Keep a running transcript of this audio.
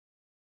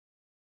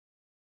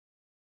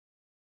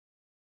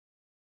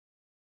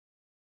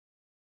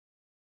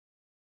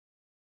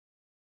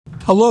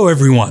Hello,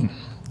 everyone.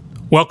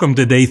 Welcome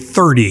to day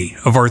 30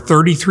 of our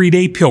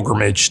 33-day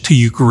pilgrimage to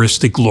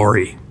Eucharistic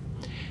glory.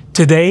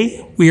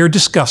 Today, we are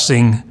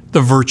discussing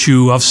the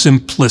virtue of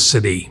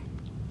simplicity.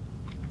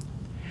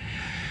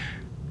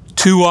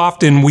 Too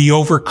often, we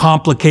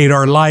overcomplicate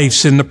our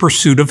lives in the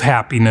pursuit of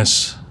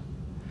happiness.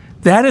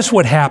 That is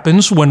what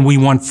happens when we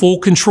want full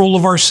control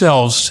of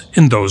ourselves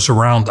and those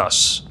around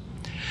us.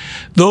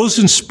 Those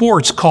in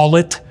sports call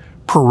it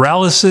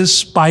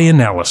paralysis by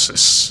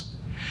analysis.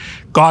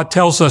 God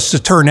tells us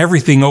to turn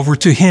everything over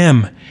to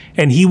Him,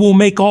 and He will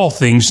make all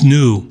things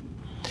new.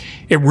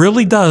 It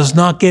really does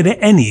not get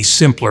any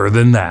simpler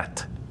than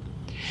that.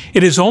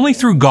 It is only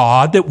through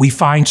God that we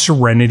find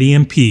serenity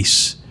and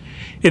peace.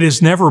 It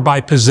is never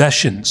by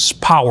possessions,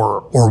 power,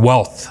 or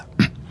wealth.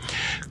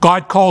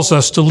 God calls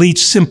us to lead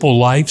simple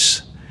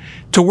lives.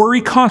 To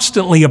worry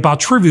constantly about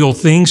trivial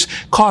things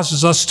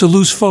causes us to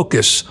lose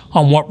focus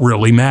on what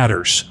really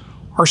matters,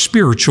 our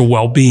spiritual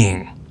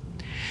well-being.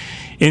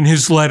 In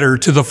his letter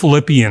to the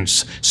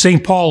Philippians,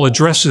 St. Paul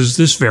addresses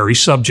this very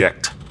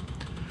subject.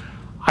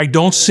 I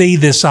don't say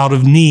this out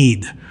of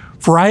need,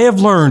 for I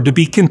have learned to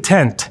be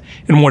content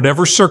in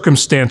whatever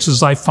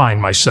circumstances I find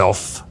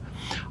myself.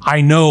 I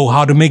know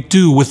how to make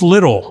do with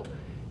little,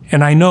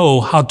 and I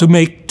know how to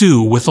make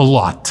do with a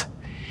lot.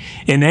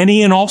 In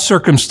any and all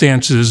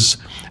circumstances,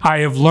 I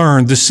have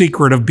learned the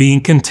secret of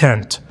being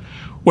content,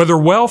 whether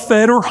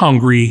well-fed or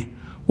hungry,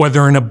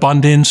 whether in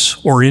abundance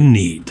or in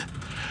need.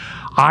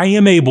 I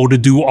am able to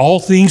do all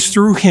things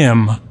through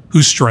Him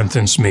who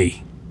strengthens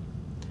me.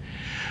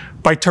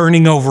 By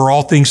turning over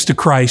all things to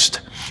Christ,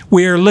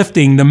 we are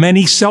lifting the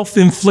many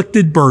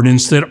self-inflicted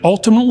burdens that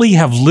ultimately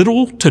have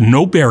little to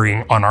no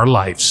bearing on our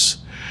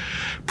lives.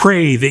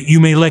 Pray that you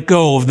may let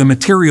go of the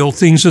material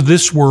things of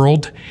this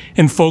world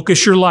and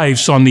focus your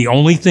lives on the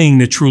only thing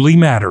that truly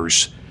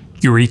matters,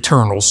 your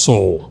eternal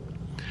soul.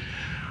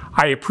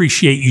 I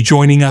appreciate you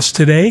joining us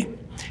today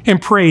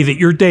and pray that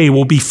your day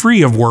will be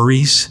free of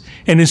worries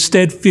and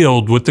instead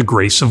filled with the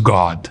grace of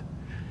God.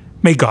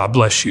 May God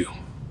bless you.